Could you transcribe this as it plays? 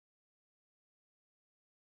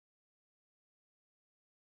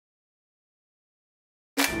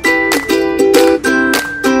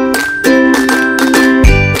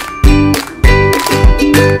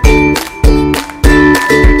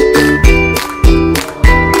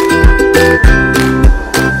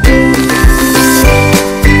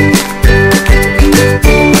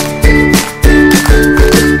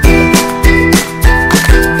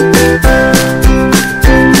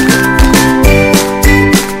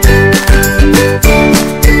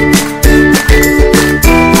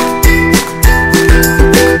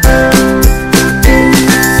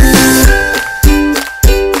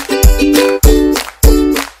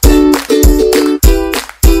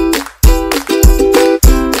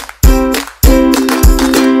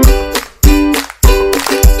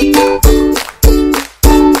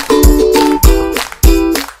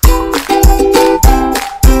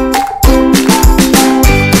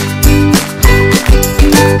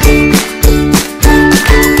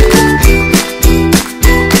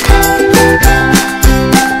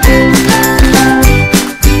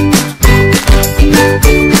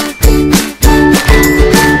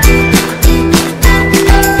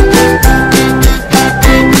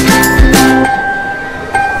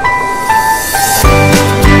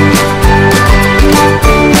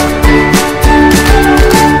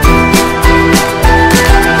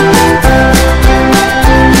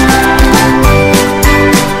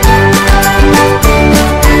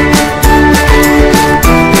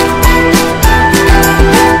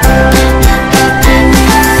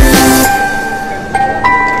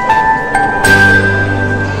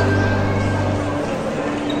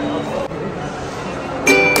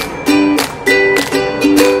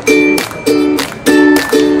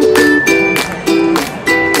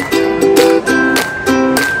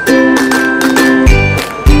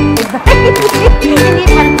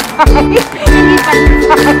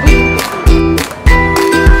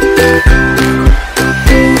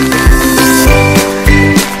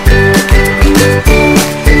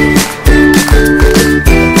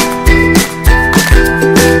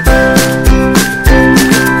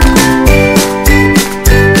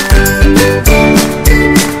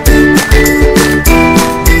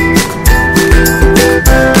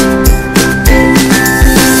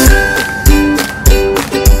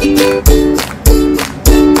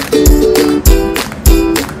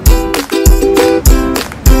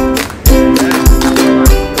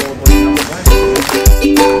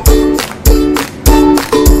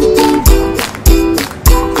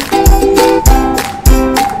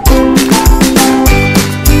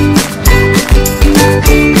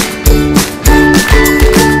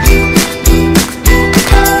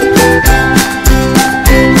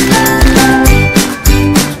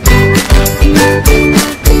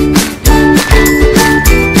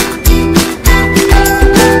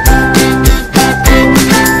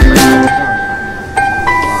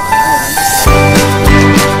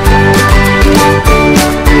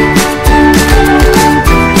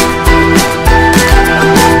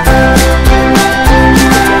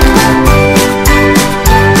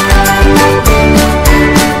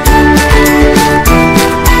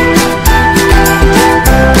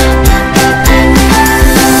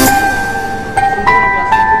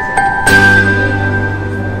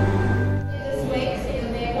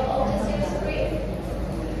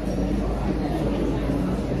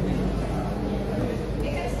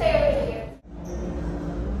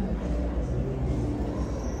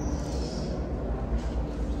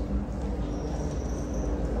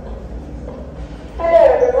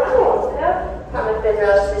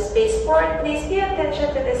spaceport, please pay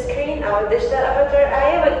attention to the screen. Our digital avatar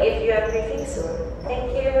Aya will give you a briefing soon.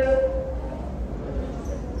 Thank you.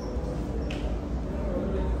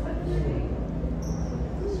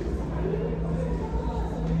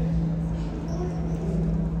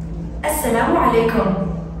 Assalamu alaikum.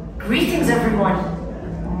 Greetings everyone.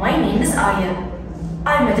 My name is Aya.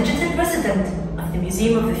 I'm a digital resident of the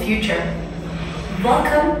Museum of the Future.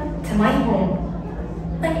 Welcome to my home.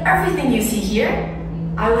 Like everything you see here,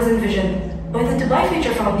 I was envisioned by the Dubai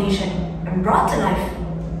Future Foundation and brought to life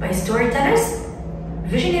by storytellers,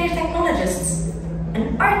 visionary technologists,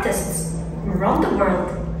 and artists from around the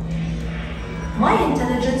world. My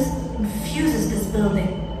intelligence infuses this building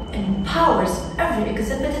and empowers every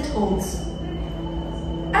exhibit it holds.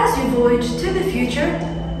 As you voyage to the future,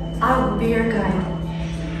 I will be your guide.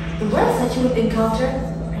 The worlds that you will encounter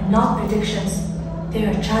are not predictions, they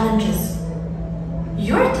are challenges.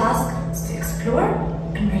 Your task is to explore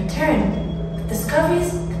and return with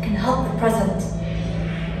discoveries that can help the present.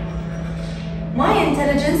 My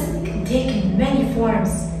intelligence can take in many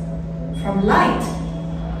forms, from light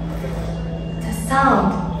to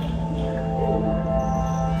sound.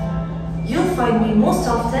 You'll find me most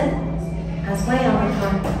often as my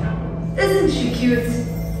avatar. Isn't she cute?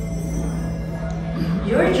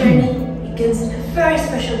 Your journey begins in a very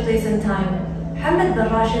special place and time, Hamad bin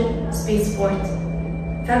Rashid Spaceport,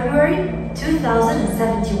 February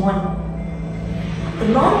 2071. The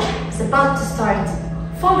launch is about to start.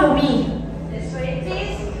 Follow me. This way,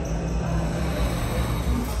 please.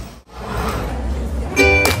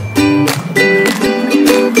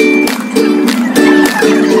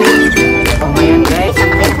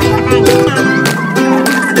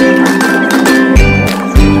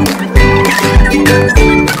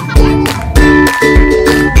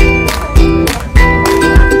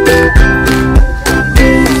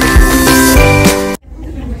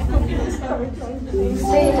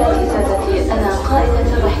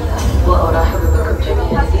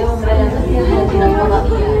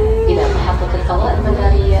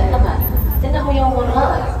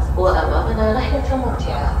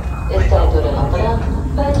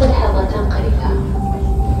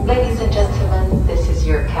 Ladies and gentlemen, this is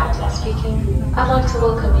your captain speaking. I'd like to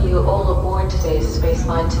welcome you all aboard today's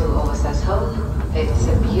spaceflight to OSS Hull. It's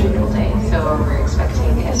a beautiful day, so we're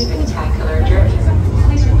expecting a spectacular journey.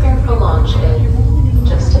 Please prepare for launch in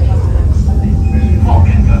just a few minutes.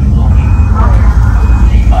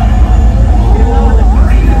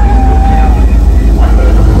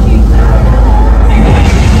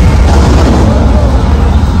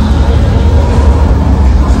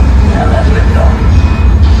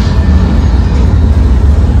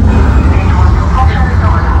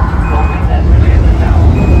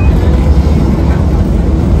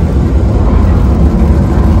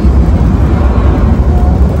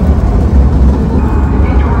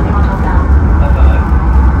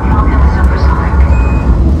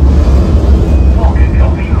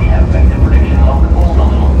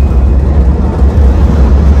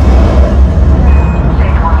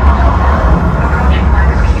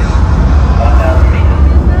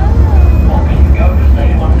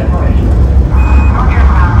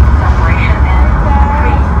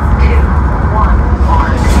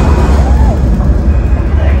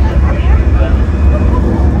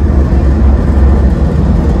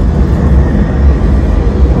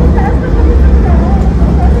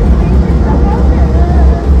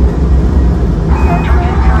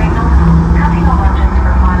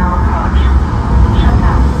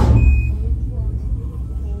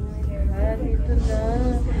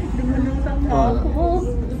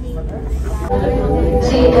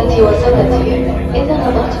 سيدتي وسادتي، إذا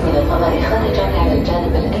نظرت من الفضاء خارجا على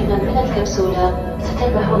الجانب الأيمن من الكبسولة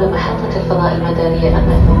ستلمحون محطة الفضاء المدارية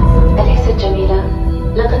أمل. أليست جميلة؟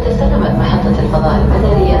 لقد تسلمت محطة الفضاء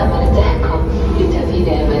المدارية أمل التحكم لتنفيذ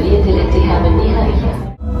عملية الالتهام النهائية.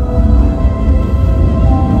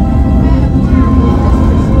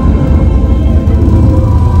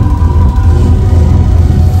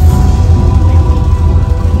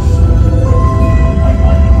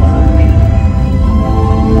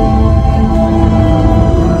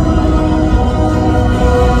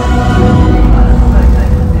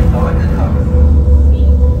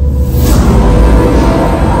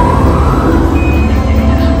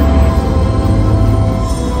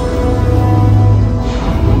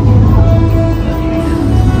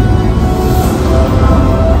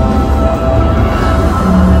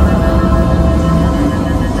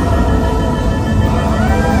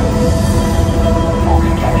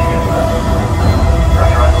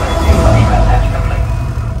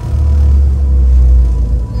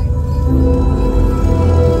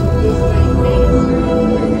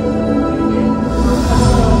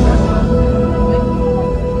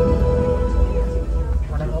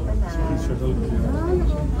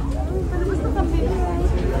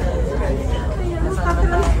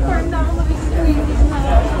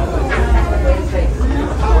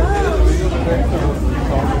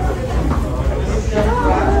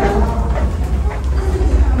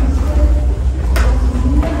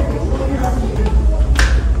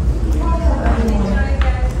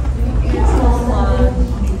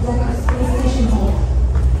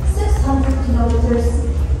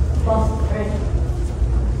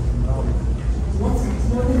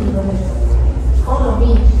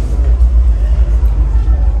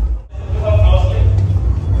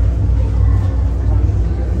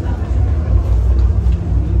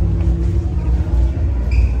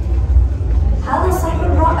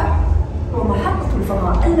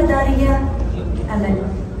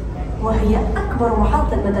 أكبر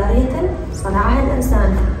محطة مدارية صنعها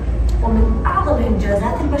الإنسان ومن أعظم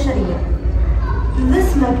الإنجازات البشرية.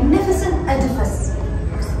 This magnificent edifice,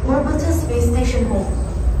 orbital space station home,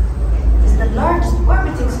 is the largest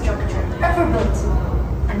orbiting structure ever built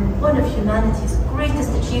and one of humanity's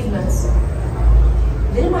greatest achievements.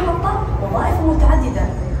 للمحطة وظائف متعددة،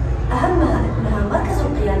 أهمها أنها مركز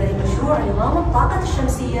القيادة لمشروع نظام الطاقة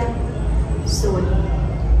الشمسية سول.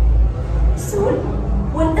 سول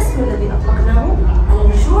هو الاسم الذي أطلقناه على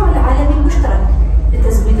المشروع العالمي المشترك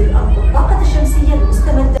لتزويد الأرض بالطاقة الشمسية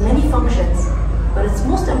المستمدة. Many functions, but its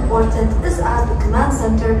most important is as the command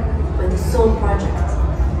center for the Sol project.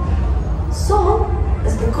 Sol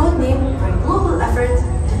is the code name for a global effort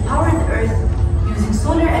to power the Earth using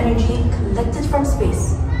solar energy collected from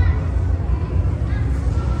space.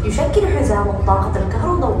 يشكل حزام الطاقة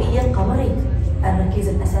الكهروضوئية القمري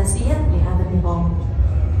الركيزة الأساسية لهذا النظام.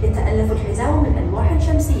 يتألف الحزام من ألواح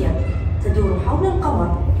شمسية تدور حول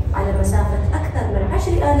القمر على مسافة أكثر من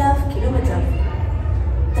 10,000 كيلومتر.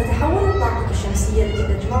 تتحول الطاقة الشمسية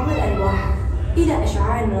التي تجمعها الألواح إلى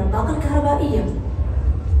إشعاع من الطاقة الكهربائية،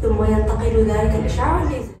 ثم ينتقل ذلك الإشعاع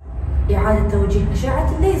الليزر لإعادة توجيه أشعة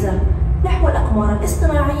الليزر نحو الأقمار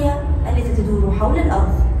الاصطناعية التي تدور حول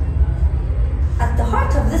الأرض. At the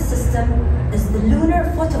heart of this system is the lunar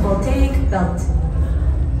photovoltaic belt.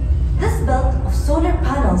 This belt of solar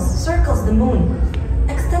panels circles the moon,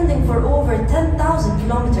 extending for over 10,000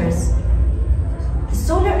 kilometers. The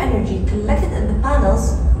solar energy collected in the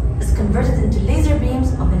panels is converted into laser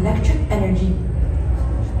beams of electric energy.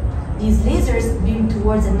 These lasers beam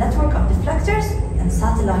towards a network of deflectors and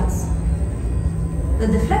satellites. The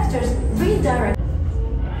deflectors redirect.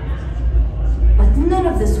 But none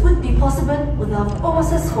of this would be possible without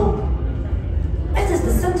OSS Hope. It is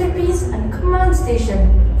the centerpiece and command station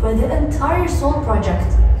for the entire Sol project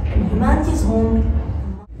and humanity's home.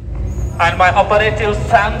 And my operative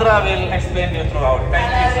Sandra will explain you throughout. Thank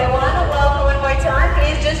you, sir. Hello everyone, welcome one more time.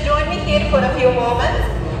 Please just join me here for a few moments.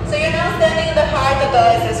 So you're now standing in the heart of the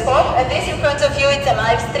oscilloscope, and this in front of you is a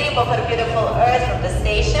live stream of our beautiful Earth from the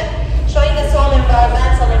station, showing us all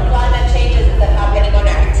environmental and climate changes that are happening on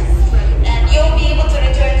Earth. And you'll be able to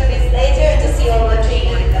return to this later to see all the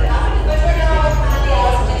changes that are happening. But for now, I'll kindly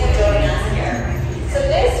ask you to join us here. So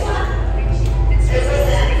this one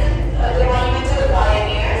represents the monument to the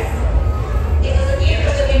pioneers. It was a gift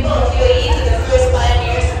from the people of UAE to the first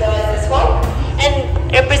pioneers of the oscilloscope, and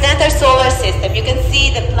represent our solar system. You can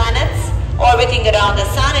see the planets orbiting around the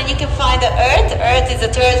sun, and you can find the Earth. Earth is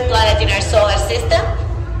the third planet in our solar system.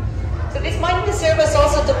 So this might serve us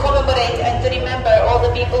also to commemorate and to remember all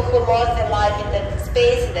the people who lost their life in the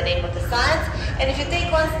space in the name of the science. And if you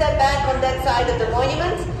take one step back on that side of the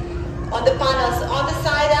monument, on the panels on the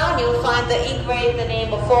side down, you'll find the engraved the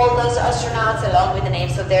name of all those astronauts along with the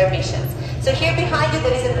names of their missions. So here behind you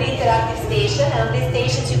there is an interactive station, and on these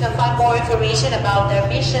stations you can find more information about their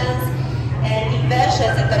missions and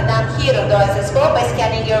inventions that are done here on the oscilloscope by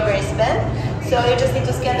scanning your wristband. So you just need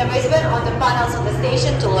to scan the wristband on the panels on the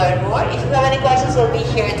station to learn more. If you have any questions, we'll be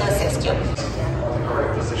here to assist you.